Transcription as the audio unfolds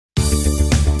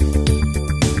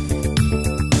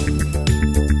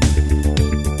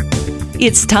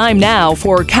It's time now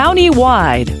for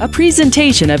County-Wide, a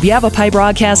presentation of Yavapai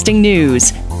Broadcasting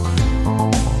News.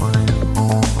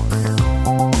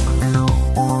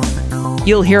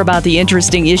 You'll hear about the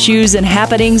interesting issues and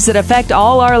happenings that affect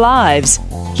all our lives.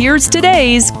 Here's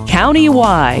today's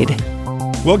County-Wide.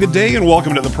 Well, good day and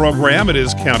welcome to the program. It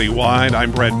is County-Wide.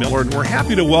 I'm Brad Miller, and we're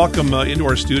happy to welcome into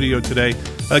our studio today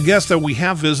a guest that we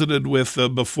have visited with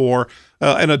before,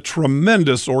 and a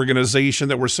tremendous organization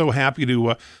that we're so happy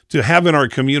to have in our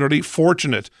community,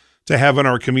 fortunate to have in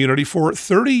our community for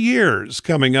 30 years,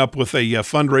 coming up with a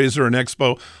fundraiser and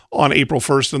expo on April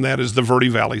 1st, and that is the Verde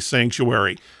Valley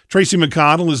Sanctuary. Tracy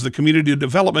McConnell is the Community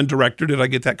Development Director. Did I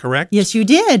get that correct? Yes, you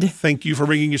did. Thank you for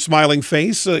bringing your smiling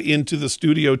face into the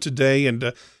studio today,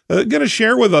 and going to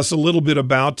share with us a little bit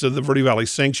about the Verde Valley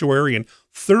Sanctuary and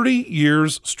 30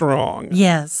 years strong.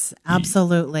 Yes,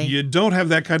 absolutely. You don't have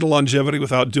that kind of longevity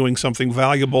without doing something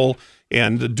valuable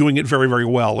and doing it very, very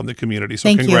well in the community.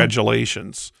 So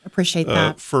congratulations. Appreciate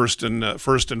that. First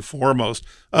and foremost.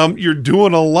 You're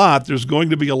doing a lot. There's going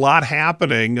to be a lot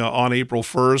happening on April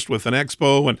 1st with an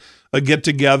expo and a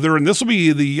get-together. And this will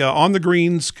be the On the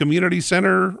Greens Community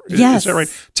Center. Yes. Is that right?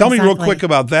 Tell me real quick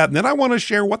about that. And then I want to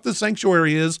share what the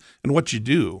sanctuary is and what you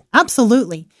do.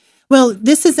 Absolutely. Well,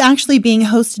 this is actually being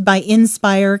hosted by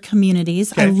Inspire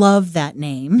Communities. Okay. I love that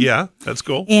name. Yeah, that's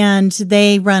cool. And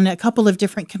they run a couple of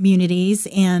different communities,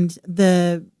 and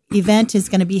the event is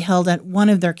going to be held at one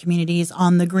of their communities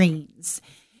on the Greens.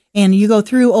 And you go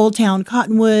through Old Town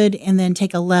Cottonwood and then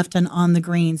take a left on the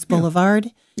Greens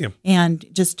Boulevard. Yeah. And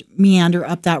just meander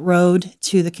up that road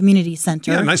to the community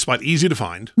center. Yeah, nice spot. Easy to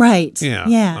find. Right.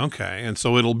 Yeah. Okay. And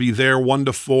so it'll be there 1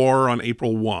 to 4 on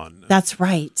April 1. That's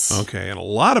right. Okay. And a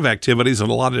lot of activities and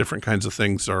a lot of different kinds of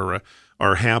things are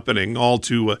happening, all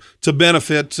to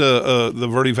benefit the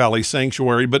Verde Valley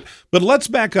Sanctuary. But let's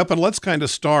back up and let's kind of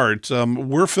start.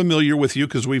 We're familiar with you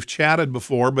because we've chatted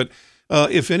before, but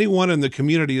if anyone in the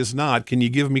community is not, can you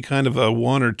give me kind of a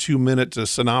 1 or 2 minute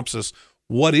synopsis?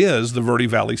 What is the Verde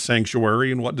Valley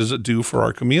Sanctuary and what does it do for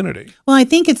our community? Well, I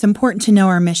think it's important to know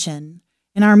our mission.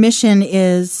 And our mission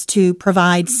is to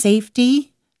provide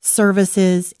safety,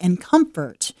 services, and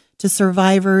comfort to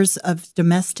survivors of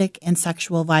domestic and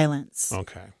sexual violence.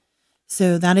 Okay.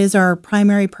 So that is our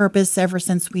primary purpose ever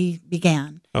since we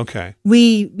began. Okay.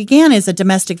 We began as a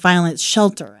domestic violence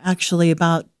shelter. Actually,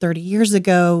 about 30 years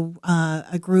ago,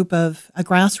 a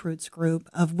grassroots group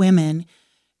of women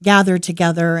gathered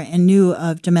together and knew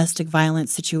of domestic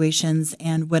violence situations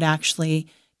and would actually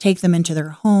take them into their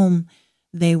home.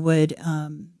 They would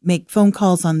make phone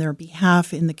calls on their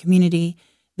behalf in the community.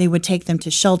 They would take them to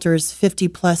shelters 50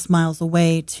 plus miles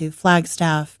away to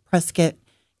Flagstaff, Prescott,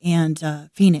 and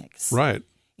Phoenix. Right.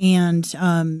 And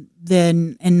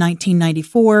then in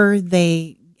 1994,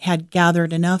 they had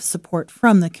gathered enough support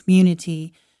from the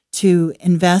community to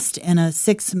invest in a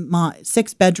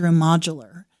six-bedroom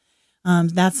modular.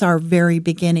 That's our very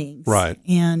beginnings. Right.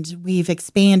 And we've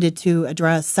expanded to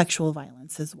address sexual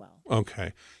violence as well.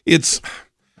 Okay. It's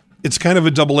kind of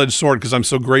a double-edged sword because I'm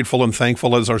so grateful and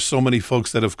thankful, as are so many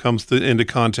folks that have come into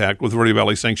contact with Verde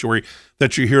Valley Sanctuary,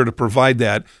 that you're here to provide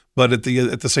that. But at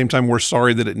the same time, we're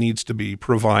sorry that it needs to be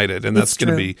provided, and that's going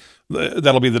to be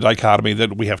that'll be the dichotomy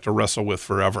that we have to wrestle with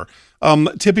forever.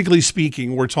 Typically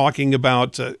speaking, we're talking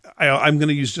about. I'm going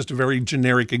to use just a very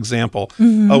generic example.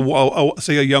 Mm-hmm.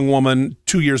 Say a young woman,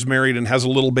 2 years married, and has a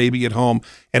little baby at home,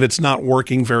 and it's not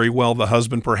working very well. The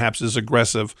husband perhaps is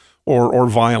aggressive or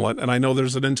violent, and I know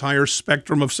there's an entire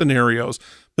spectrum of scenarios.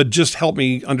 But just help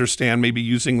me understand, maybe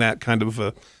using that kind of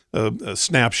a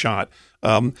snapshot.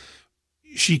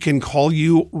 She can call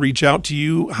you, reach out to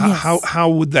you. How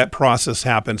would that process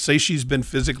happen? Say she's been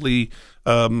physically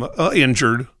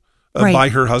injured by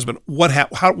her husband. What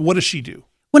does she do?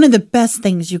 One of the best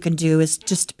things you can do is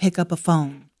just to pick up a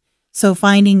phone. So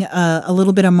finding a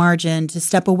little bit of margin to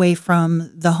step away from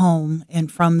the home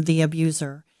and from the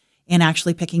abuser, and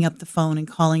actually picking up the phone and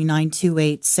calling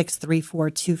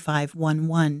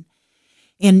 928-634-2511.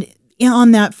 And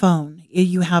on that phone,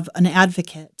 you have an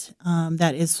advocate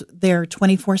that is there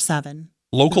 24/7.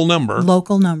 Local number.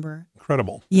 Local number.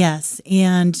 Incredible. Yes.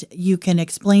 And you can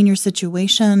explain your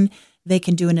situation. They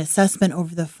can do an assessment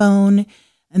over the phone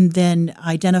and then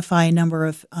identify a number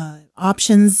of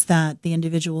options that the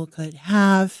individual could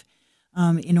have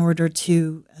in order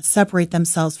to separate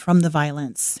themselves from the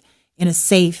violence in a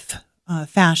safe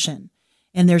fashion.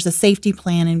 And there's a safety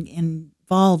plan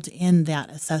involved in that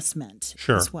assessment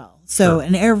as well. So,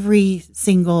 and every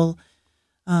single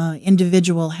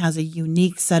individual has a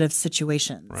unique set of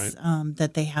situations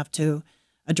that they have to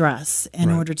address in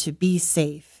order to be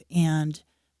safe and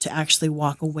to actually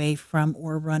walk away from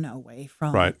or run away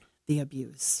from the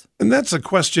abuse. And that's a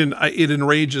question, it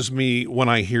enrages me when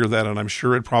I hear that, and I'm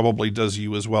sure it probably does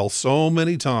you as well. So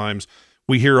many times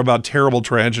we hear about terrible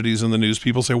tragedies in the news.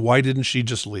 People say, why didn't she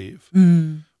just leave?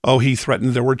 Oh, he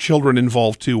threatened. There were children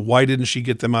involved too. Why didn't she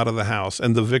get them out of the house?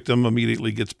 And the victim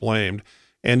immediately gets blamed.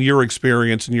 And your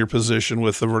experience and your position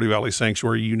with the Verde Valley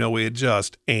Sanctuary, it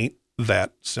just ain't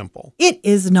that simple. It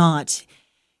is not.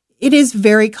 It is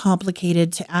very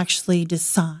complicated to actually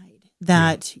decide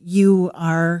that you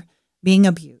are being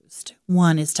abused.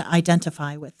 One is to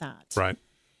identify with that. Right.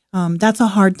 That's a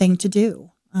hard thing to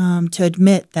do, to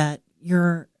admit that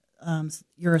you're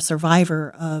a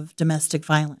survivor of domestic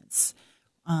violence.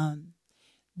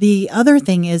 The other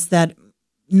thing is that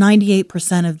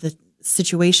 98% of the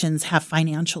situations have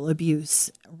financial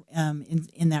abuse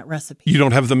in that recipe. You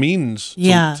don't have the means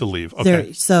to leave.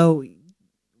 Okay. So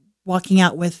walking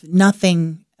out with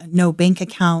nothing, no bank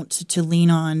account to lean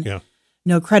on,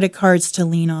 no credit cards to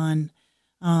lean on.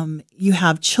 You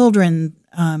have children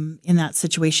in that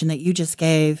situation that you just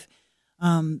gave,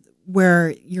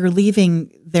 where you're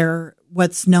leaving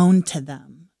what's known to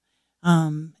them.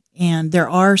 And there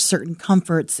are certain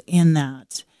comforts in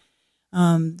that.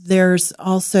 There's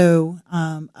also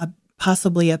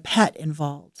possibly a pet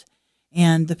involved,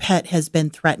 and the pet has been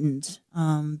threatened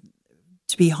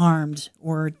to be harmed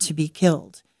or to be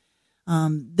killed.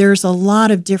 There's a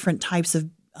lot of different types of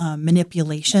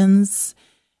manipulations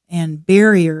and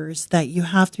barriers that you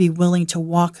have to be willing to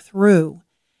walk through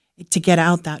to get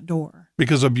out that door.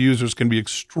 Because abusers can be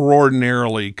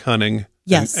extraordinarily cunning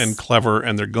and clever,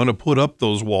 and they're going to put up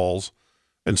those walls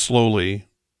and slowly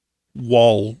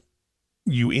wall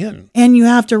you in. And you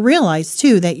have to realize,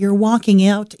 too, that you're walking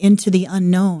out into the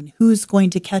unknown. Who's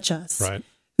going to catch us? Right.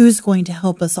 Who's going to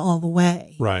help us all the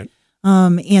way? Right.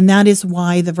 And that is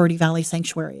why the Verde Valley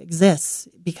Sanctuary exists,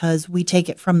 because we take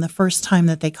it from the first time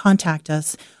that they contact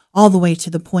us all the way to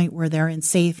the point where they're in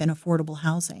safe and affordable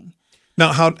housing.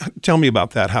 Now, tell me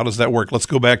about that. How does that work? Let's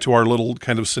go back to our little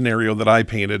kind of scenario that I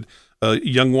painted. A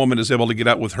young woman is able to get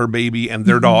out with her baby and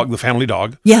their dog, the family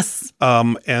dog. Yes.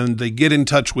 And they get in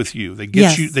touch with you. They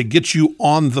get you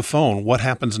on the phone. What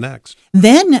happens next?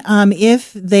 Then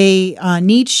if they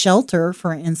need shelter,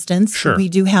 for instance, we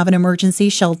do have an emergency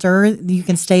shelter. You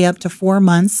can stay up to 4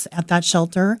 months at that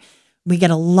shelter. We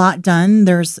get a lot done.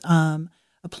 There's a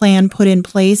plan put in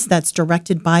place that's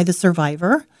directed by the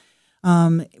survivor.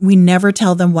 We never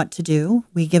tell them what to do.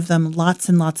 We give them lots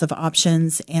and lots of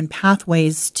options and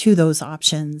pathways to those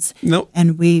options.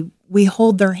 And we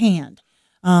hold their hand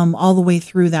all the way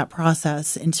through that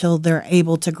process until they're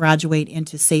able to graduate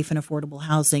into safe and affordable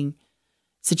housing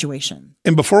situation.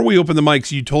 And before we open the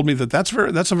mics, you told me that's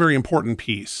a very important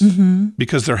piece,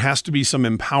 because there has to be some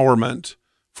empowerment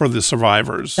for the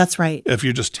survivors. That's right. If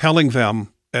you're just telling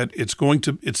them it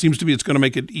seems to me it's going to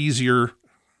make it easier,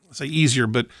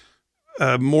 but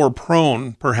more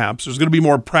prone, perhaps. There's going to be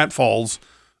more pratfalls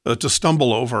to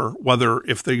stumble over, whether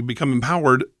if they become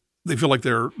empowered, they feel like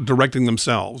they're directing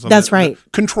themselves. That's right.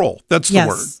 Control. That's the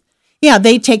word. Yeah,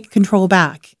 they take control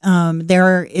back.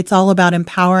 It's all about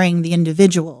empowering the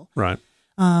individual, right?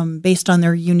 Based on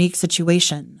their unique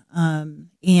situation.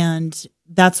 And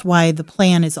that's why the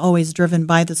plan is always driven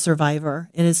by the survivor.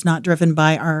 It is not driven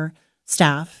by our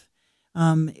staff.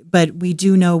 But we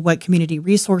do know what community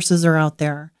resources are out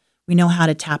there. We know how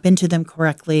to tap into them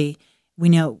correctly. We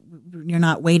know you're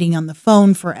not waiting on the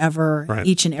phone forever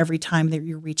each and every time that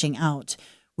you're reaching out.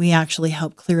 We actually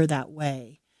help clear that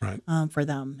way for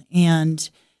them. And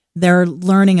they're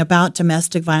learning about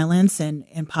domestic violence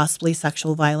and possibly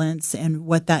sexual violence and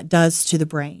what that does to the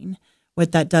brain,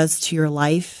 what that does to your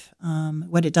life,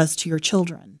 what it does to your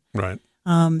children. Right.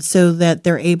 So that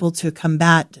they're able to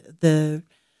combat the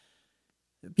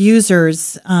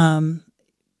abusers'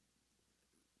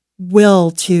 will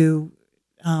to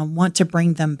want to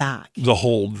bring them back. The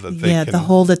hold that they the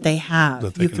hold that they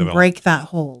have. You can break that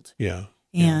hold. Yeah.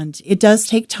 And it does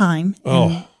take time.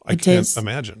 Oh, I can't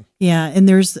imagine. Yeah. And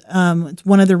there's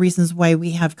one of the reasons why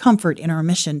we have comfort in our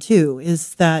mission too,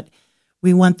 is that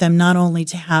we want them not only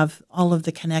to have all of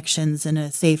the connections in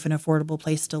a safe and affordable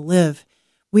place to live,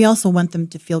 we also want them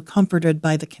to feel comforted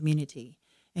by the community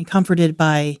and comforted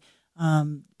by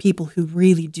people who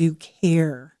really do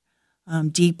care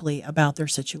deeply about their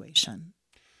situation.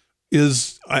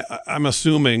 I'm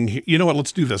assuming, you know what,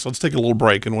 let's do this. Let's take a little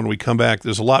break. And when we come back,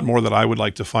 there's a lot more that I would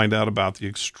like to find out about the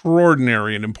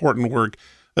extraordinary and important work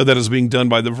that is being done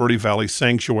by the Verde Valley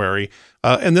Sanctuary.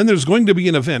 And then there's going to be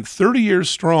an event, 30 years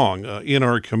strong, in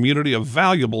our community, of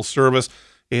valuable service.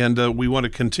 And we want to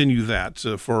continue that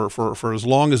for as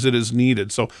long as it is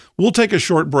needed. So we'll take a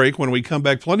short break. When we come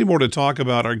back, plenty more to talk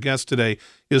about. Our guest today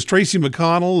is Tracy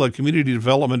McConnell, a Community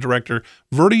Development Director,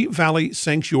 Verde Valley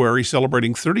Sanctuary,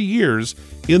 celebrating 30 years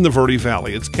in the Verde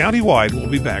Valley. It's countywide. We'll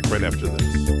be back right after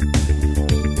this.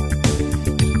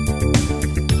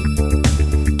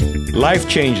 Life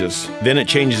changes, then it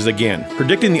changes again.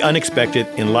 Predicting the unexpected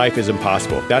in life is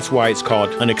impossible. That's why it's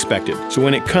called unexpected. So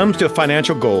when it comes to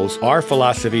financial goals, our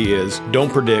philosophy is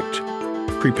don't predict,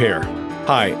 prepare.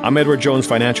 Hi, I'm Edward Jones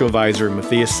financial advisor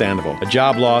Matthias Sandoval. A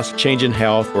job loss, change in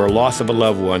health, or a loss of a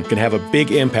loved one can have a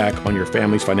big impact on your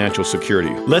family's financial security.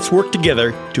 Let's work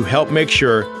together to help make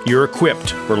sure you're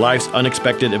equipped for life's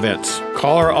unexpected events.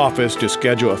 Call our office to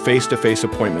schedule a face-to-face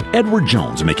appointment. Edward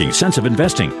Jones, making sense of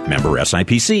investing. Member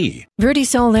SIPC. Verde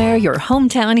Solaire, your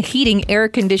hometown heating, air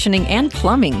conditioning, and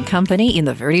plumbing company in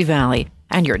the Verde Valley,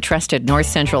 and your trusted North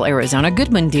Central Arizona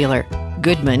Goodman dealer.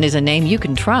 Goodman is a name you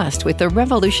can trust with the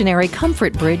revolutionary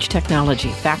Comfort Bridge technology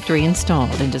factory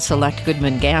installed into select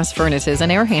Goodman gas furnaces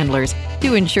and air handlers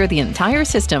to ensure the entire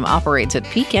system operates at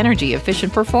peak energy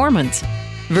efficient performance.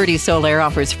 Verde Solaire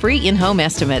offers free in-home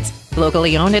estimates,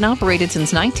 locally owned and operated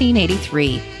since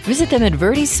 1983. Visit them at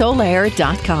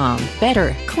verdesolaire.com.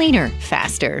 Better, cleaner,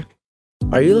 faster.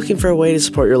 Are you looking for a way to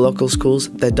support your local schools?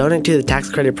 Then donate to the tax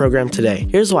credit program today.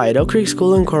 Here's why. At Oak Creek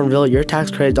School in Cornville, your tax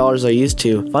credit dollars are used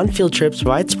to fund field trips,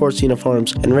 provide sports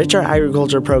uniforms, enrich our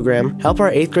agriculture program, help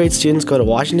our 8th grade students go to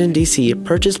Washington, D.C.,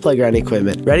 purchase playground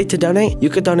equipment. Ready to donate? You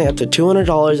could donate up to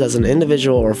 $200 as an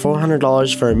individual or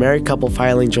 $400 for a married couple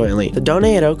filing jointly. To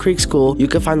donate at Oak Creek School, you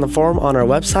can find the form on our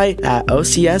website at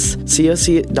ocs.cocsd.us.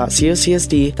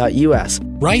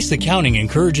 Rice Accounting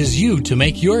encourages you to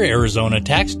make your Arizona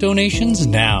tax donations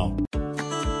now.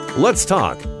 Let's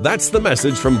talk. That's the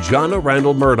message from Jonna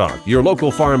Randall Murdoch, your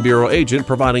local Farm Bureau agent,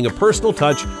 providing a personal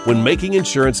touch when making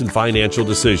insurance and financial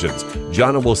decisions.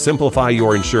 Jonna will simplify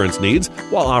your insurance needs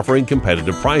while offering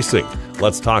competitive pricing.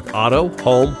 Let's talk auto,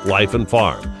 home, life, and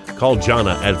farm. Call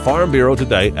Jonna at Farm Bureau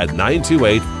today at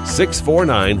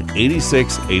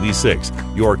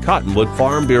 928-649-8686. Your Cottonwood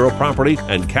Farm Bureau property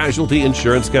and casualty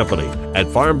insurance company. At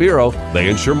Farm Bureau, they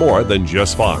insure more than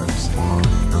just farms.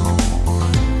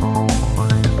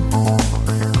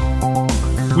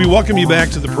 We welcome you back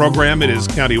to the program. It is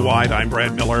Countywide. I'm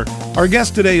Brad Miller. Our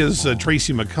guest today is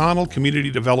Tracy McConnell, Community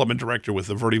Development Director with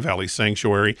the Verde Valley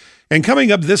Sanctuary. And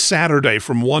coming up this Saturday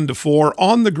from 1 to 4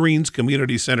 on the Greens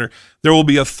Community Center, there will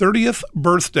be a 30th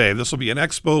birthday. This will be an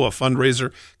expo, a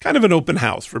fundraiser, kind of an open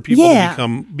house for people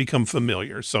to become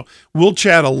familiar. So we'll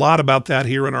chat a lot about that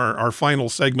here in our final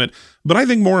segment. But I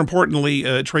think more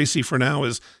importantly, Tracy, for now,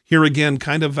 is here again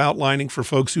kind of outlining for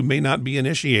folks who may not be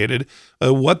initiated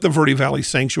what the Verde Valley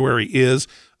Sanctuary is.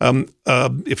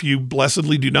 If you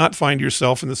blessedly do not find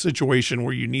yourself in the situation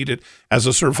where you need it as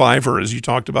a survivor, as you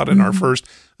talked about in our first,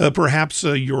 perhaps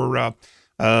your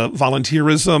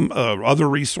volunteerism, other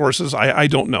resources, I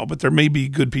don't know, but there may be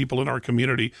good people in our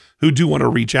community who do want to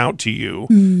reach out to you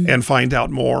and find out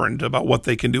more and about what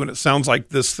they can do. And it sounds like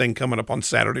this thing coming up on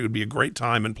Saturday would be a great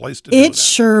time and place to do that. It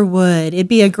sure would. It'd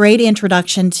be a great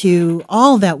introduction to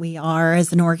all that we are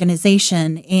as an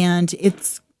organization. And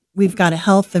we've got a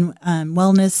health and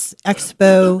wellness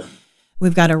expo.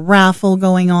 We've got a raffle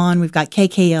going on. We've got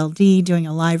KKLD doing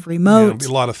a live remote. There'll be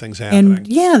a lot of things happening.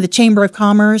 And the Chamber of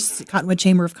Commerce, Cottonwood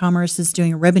Chamber of Commerce is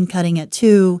doing a ribbon cutting at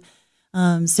 2.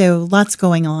 So lots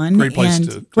going on. Great place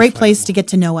great place to get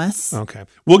to know us. Okay.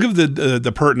 We'll give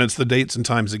the pertinence, the dates and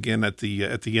times again at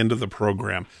the end of the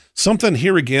program. Something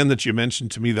here again that you mentioned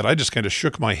to me that I just kind of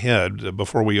shook my head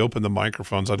before we open the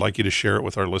microphones. I'd like you to share it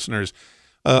with our listeners.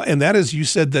 And that is, you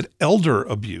said that elder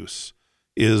abuse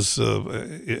is I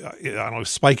don't know,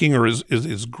 spiking or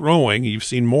is growing. You've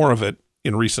seen more of it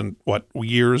in recent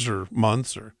years or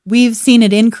months, or we've seen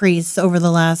it increase over the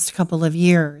last couple of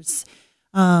years.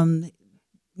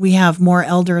 We have more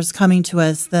elders coming to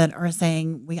us that are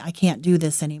saying, I can't do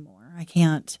this anymore. I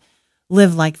can't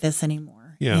live like this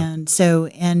anymore. Yeah. And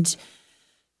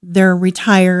they're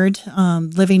retired,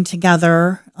 living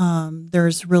together.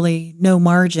 There's really no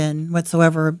margin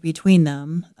whatsoever between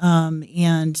them.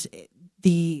 And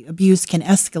the abuse can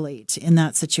escalate in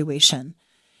that situation.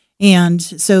 And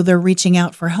so they're reaching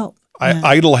out for help.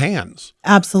 Idle hands.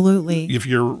 Absolutely. If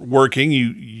you're working,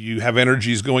 you have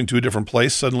energies going to a different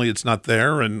place. Suddenly it's not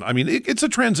there. And I mean, it's a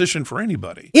transition for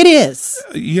anybody. It is.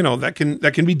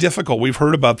 That can be difficult. We've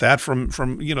heard about that from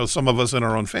some of us in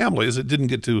our own families. It didn't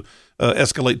get to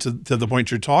escalate to the point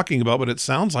you're talking about, but it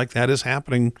sounds like that is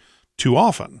happening too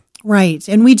often. Right.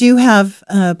 And we do have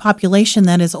a population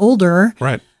that is older.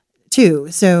 Right. Too.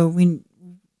 So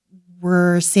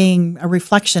we're seeing a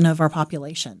reflection of our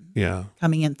population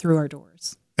coming in through our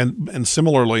doors. And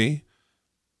similarly,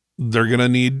 they're going to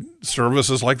need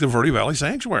services like the Verde Valley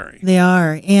Sanctuary. They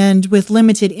are. And with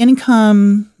limited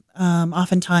income,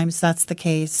 oftentimes that's the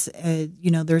case.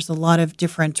 There's a lot of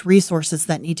different resources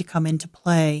that need to come into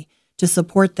play to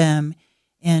support them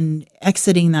in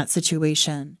exiting that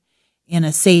situation in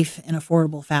a safe and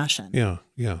affordable fashion. Yeah.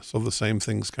 So the same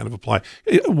things kind of apply.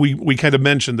 We kind of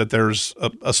mentioned that there's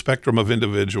a spectrum of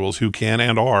individuals who can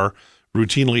and are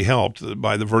routinely helped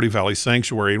by the Verde Valley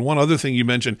Sanctuary. And one other thing you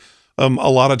mentioned, a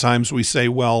lot of times we say,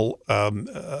 well,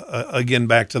 again,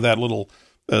 back to that little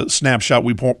snapshot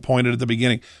we pointed at the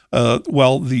beginning,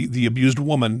 the abused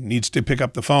woman needs to pick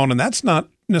up the phone. And that's not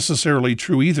necessarily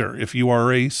true either. If you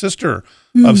are a sister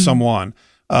of someone,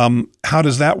 how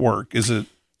does that work?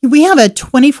 We have a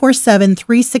 24/7,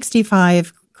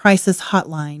 365 crisis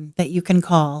hotline that you can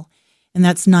call, and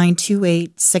that's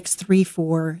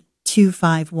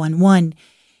 928-634-2511.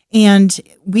 And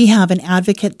we have an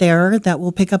advocate there that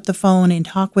will pick up the phone and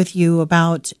talk with you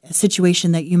about a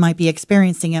situation that you might be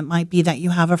experiencing. It might be that you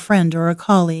have a friend or a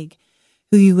colleague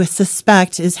who you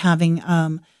suspect is having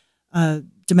a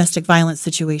domestic violence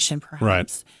situation,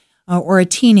 perhaps, or a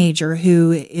teenager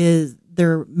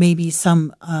there may be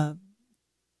some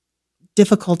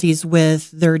difficulties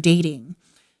with their dating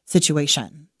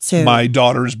situation. So my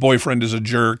daughter's boyfriend is a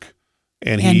jerk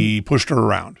and he pushed her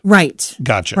around. Right.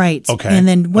 Gotcha. Right. Okay. And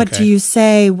then what do you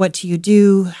say? What do you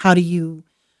do? How do you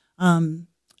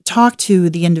talk to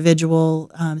the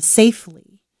individual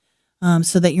safely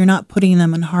so that you're not putting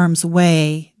them in harm's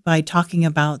way by talking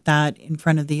about that in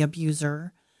front of the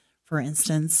abuser, for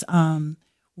instance,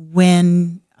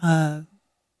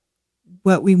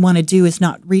 what we want to do is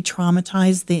not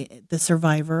re-traumatize the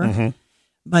survivor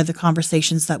by the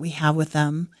conversations that we have with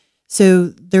them. So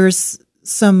there's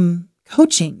some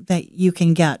coaching that you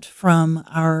can get from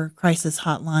our crisis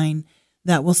hotline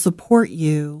that will support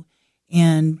you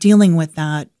in dealing with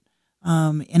that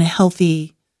in a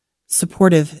healthy,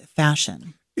 supportive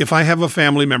fashion. If I have a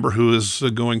family member who is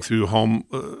going through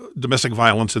domestic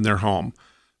violence in their home,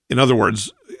 in other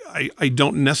words, I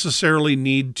don't necessarily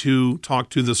need to talk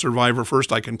to the survivor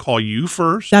first. I can call you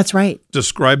first. That's right.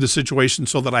 Describe the situation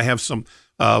so that I have some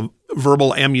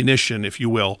verbal ammunition, if you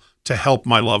will, to help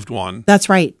my loved one. That's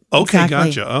right. Okay,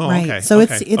 exactly. gotcha. Oh, right. okay. So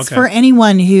it's for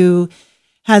anyone who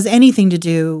has anything to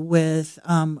do with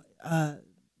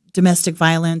domestic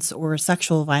violence or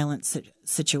sexual violence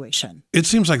situation. It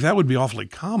seems like that would be awfully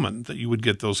common that you would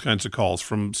get those kinds of calls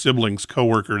from siblings,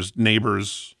 coworkers,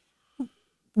 neighbors.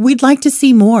 We'd like to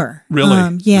see more. Really?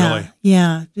 Really?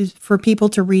 Yeah. For people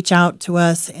to reach out to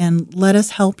us and let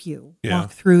us help you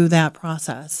walk through that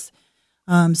process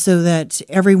so that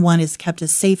everyone is kept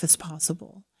as safe as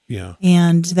possible. Yeah.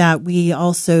 And that we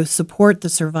also support the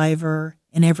survivor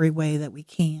in every way that we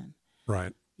can.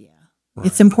 Right. Yeah. Right.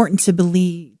 It's important to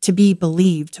be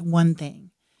believed. One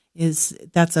thing is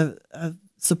that's a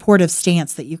supportive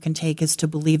stance that you can take is to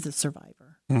believe the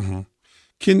survivor. Mm-hmm.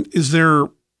 Is there...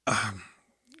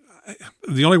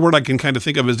 the only word I can kind of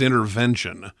think of is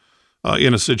intervention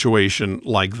in a situation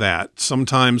like that.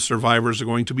 Sometimes survivors are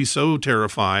going to be so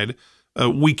terrified.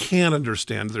 We can't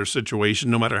understand their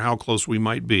situation, no matter how close we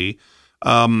might be.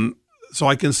 So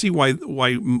I can see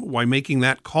why making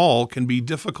that call can be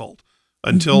difficult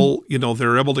until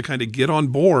they're able to kind of get on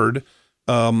board.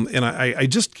 And I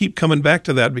just keep coming back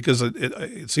to that because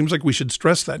it seems like we should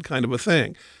stress that kind of a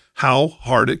thing. How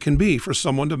hard it can be for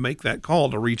someone to make that call,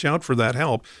 to reach out for that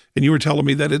help. And you were telling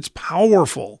me that it's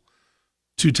powerful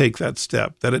to take that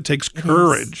step, that it takes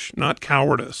courage, not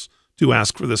cowardice, to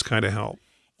ask for this kind of help.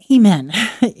 Amen.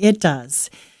 It does.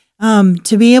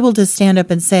 To be able to stand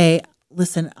up and say,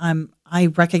 listen, I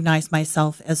recognize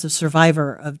myself as a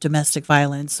survivor of domestic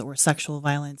violence or sexual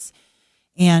violence.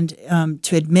 And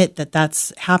to admit that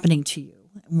that's happening to you,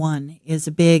 one, is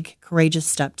a big, courageous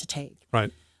step to take.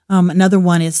 Right. Another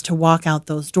one is to walk out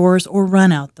those doors or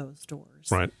run out those doors.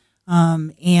 Right.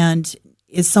 And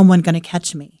is someone going to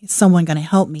catch me? Is someone going to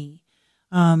help me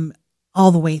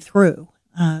all the way through,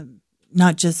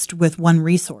 not just with one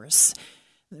resource?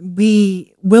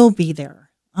 We will be there,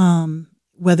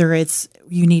 whether it's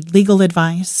you need legal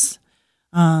advice,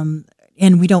 and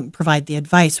we don't provide the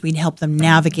advice. We help them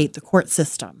navigate the court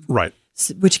system. Right.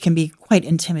 Which can be quite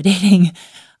intimidating.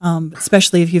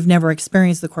 Especially if you've never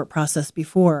experienced the court process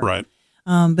before. Right.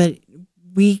 But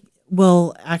we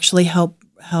will actually help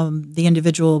the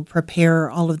individual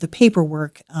prepare all of the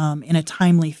paperwork in a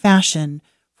timely fashion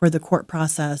for the court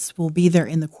process. We'll be there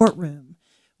in the courtroom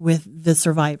with the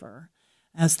survivor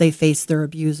as they face their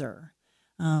abuser.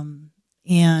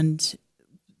 And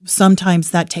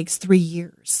sometimes that takes 3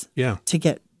 years to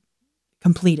get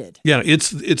completed. Yeah,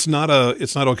 it's not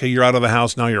okay, you're out of the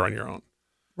house, now you're on your own.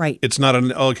 Right. It's not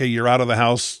okay, you're out of the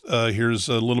house, here's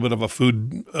a little bit of a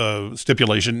food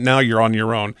stipulation, now you're on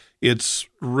your own. It's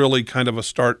really kind of a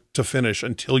start to finish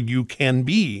until you can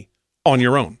be on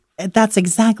your own. That's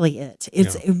exactly it.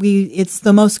 It's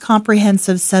the most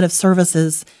comprehensive set of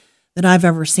services that I've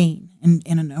ever seen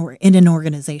in an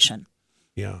organization.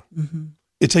 Yeah. Mm-hmm.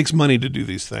 It takes money to do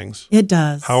these things. It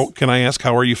does. How can I ask,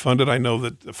 how are you funded? I know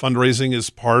that fundraising is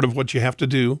part of what you have to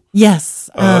do. Yes.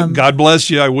 God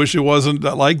bless you. I wish it wasn't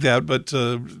like that, but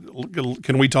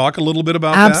can we talk a little bit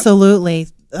about that? Absolutely.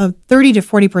 30 to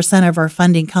 40% of our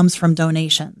funding comes from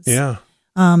donations. Yeah.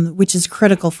 Which is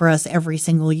critical for us every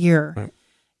single year. Right.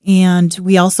 And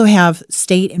we also have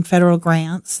state and federal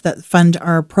grants that fund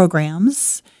our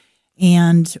programs,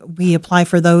 and we apply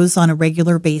for those on a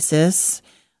regular basis.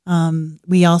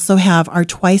 We also have our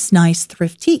Twice Nice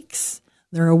Thriftiques.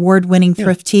 They're award-winning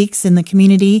Thriftiques in the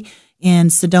community in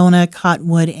Sedona,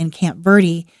 Cottonwood, and Camp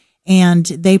Verde, and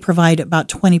they provide about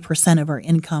 20% of our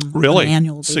income on an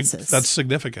annual basis. That's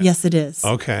significant. Yes, it is.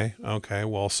 Okay.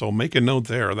 Well, so make a note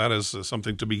there. That is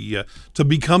something to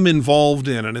become involved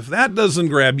in. And if that doesn't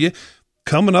grab you,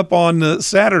 coming up on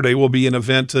Saturday will be an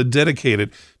event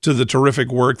dedicated to the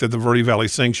terrific work that the Verde Valley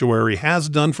Sanctuary has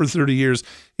done for 30 years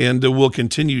and will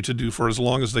continue to do for as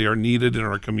long as they are needed in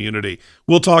our community.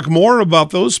 We'll talk more about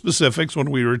those specifics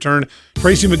when we return.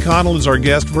 Tracy McConnell is our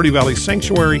guest. Verde Valley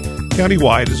Sanctuary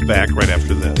Countywide is back right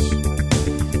after this.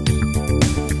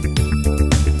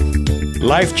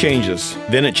 Life changes,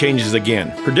 then it changes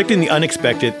again. Predicting the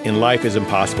unexpected in life is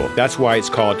impossible. That's why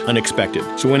it's called unexpected.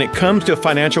 So when it comes to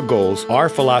financial goals, our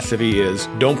philosophy is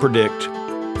don't predict,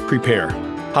 prepare.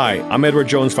 Hi, I'm Edward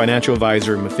Jones financial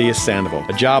advisor Matthias Sandoval.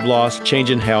 A job loss, change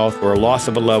in health, or a loss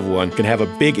of a loved one can have a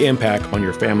big impact on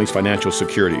your family's financial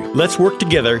security. Let's work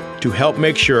together to help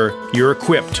make sure you're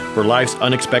equipped for life's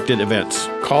unexpected events.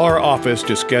 Call our office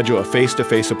to schedule a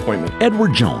face-to-face appointment.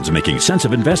 Edward Jones, making sense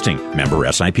of investing. Member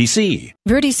SIPC.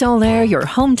 Verde Solaire, your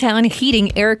hometown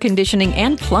heating, air conditioning,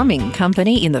 and plumbing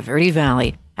company in the Verde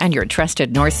Valley, and your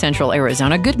trusted North Central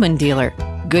Arizona Goodman dealer.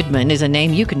 Goodman is a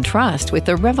name you can trust with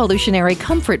the revolutionary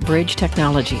Comfort Bridge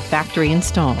technology, factory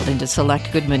installed into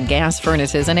select Goodman gas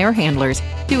furnaces and air handlers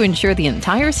to ensure the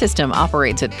entire system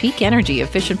operates at peak energy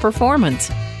efficient performance.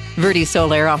 Verde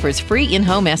Solaire offers free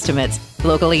in-home estimates,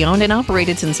 locally owned and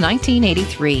operated since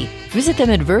 1983. Visit them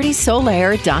at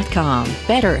verdesolaire.com.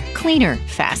 Better, cleaner,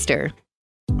 faster.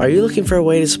 Are you looking for a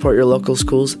way to support your local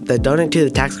schools? Then donate to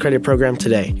the tax credit program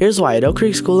today. Here's why. At Oak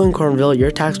Creek School in Cornville, your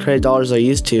tax credit dollars are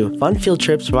used to fund field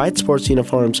trips, provide sports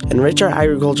uniforms, enrich our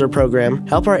agriculture program,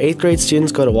 help our 8th grade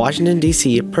students go to Washington,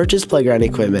 D.C., purchase playground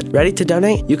equipment. Ready to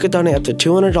donate? You could donate up to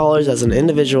 $200 as an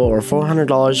individual or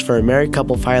 $400 for a married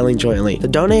couple filing jointly. To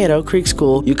donate at Oak Creek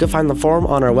School, you can find the form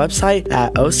on our website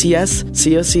at ocs.cocsd.us.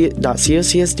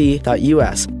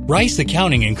 Rice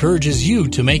Accounting encourages you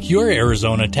to make your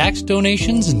Arizona tax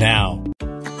donations now.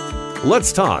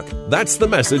 Let's talk. That's the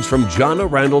message from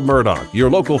Jonna Randall Murdoch, your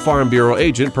local Farm Bureau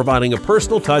agent, providing a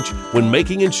personal touch when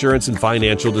making insurance and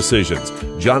financial decisions.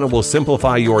 Jonna will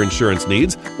simplify your insurance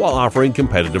needs while offering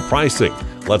competitive pricing.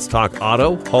 Let's talk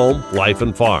auto, home, life,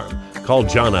 and farm. Call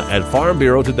Jonna at Farm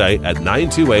Bureau today at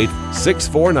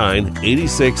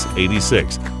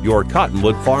 928-649-8686. Your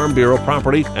Cottonwood Farm Bureau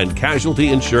property and casualty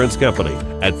insurance company.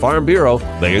 At Farm Bureau,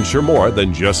 they insure more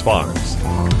than just farms.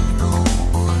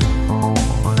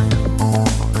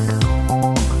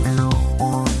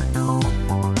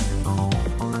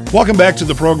 Welcome back to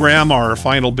the program, our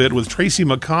final bit with Tracy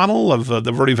McConnell of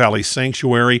the Verde Valley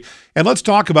Sanctuary. And let's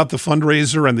talk about the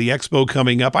fundraiser and the expo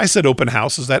coming up. I said open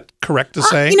house. Is that correct to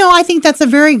say? I think that's a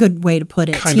very good way to put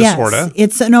it. Kind of, sort of.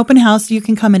 It's an open house. You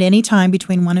can come at any time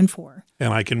between 1 and 4.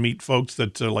 And I can meet folks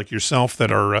that, like yourself,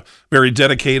 that are very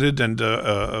dedicated and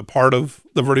a part of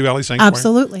the Verde Valley Sanctuary.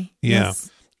 Absolutely. Yeah. Yes.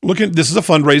 This is a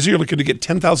fundraiser. You're looking to get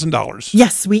 $10,000.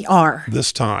 Yes, we are.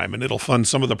 This time. And it'll fund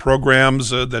some of the programs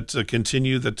that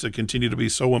continue to be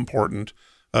so important,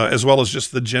 as well as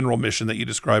just the general mission that you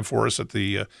described for us at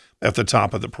the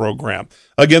top of the program.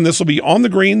 Again, this will be on the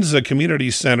Greens Community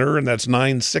Center, and that's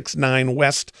 969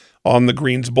 West on the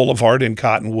Greens Boulevard in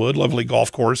Cottonwood. Lovely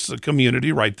golf course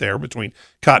community right there between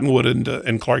Cottonwood and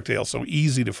Clarkdale. So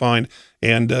easy to find.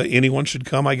 And anyone should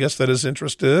come, I guess, that is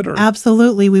interested. Or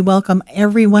Absolutely. We welcome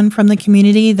everyone from the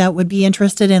community that would be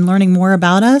interested in learning more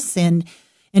about us and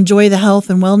enjoy the Health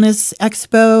and Wellness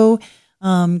Expo.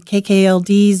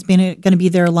 KKLD is going to be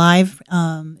there live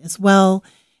as well.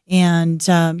 And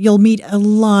you'll meet a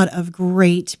lot of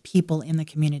great people in the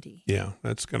community. Yeah,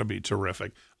 that's going to be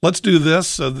terrific. Let's do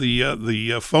this.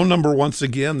 The phone number, once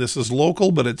again, this is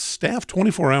local, but it's staffed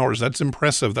 24 hours. That's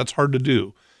impressive. That's hard to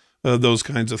do, those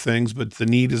kinds of things, but the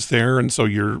need is there, and so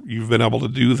you've been able to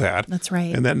do that. That's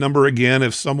right. And that number, again,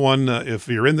 if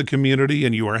you're in the community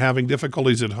and you are having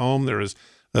difficulties at home, there is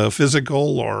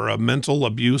physical or mental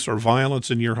abuse or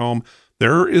violence in your home,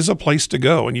 there is a place to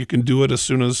go, and you can do it as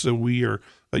soon as we are.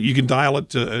 You can dial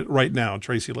it right now.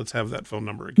 Tracy, let's have that phone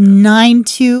number again.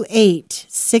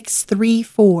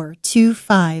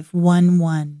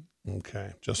 928-634-2511.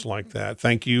 Okay, just like that.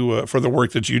 Thank you for the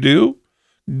work that you do.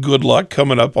 Good luck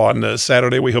coming up on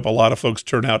Saturday. We hope a lot of folks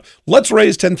turn out. Let's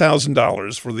raise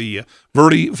 $10,000 for the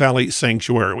Verde Valley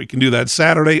Sanctuary. We can do that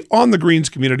Saturday on the Greens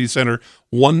Community Center,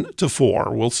 1 to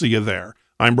 4. We'll see you there.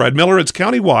 I'm Brad Miller. It's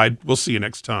Countywide. We'll see you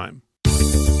next time.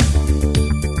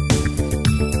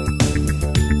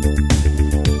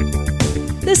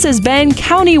 This has been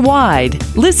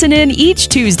Countywide. Listen in each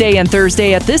Tuesday and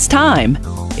Thursday at this time.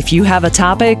 If you have a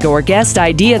topic or guest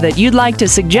idea that you'd like to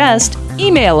suggest,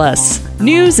 email us,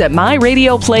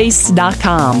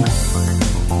 news@myradioplace.com.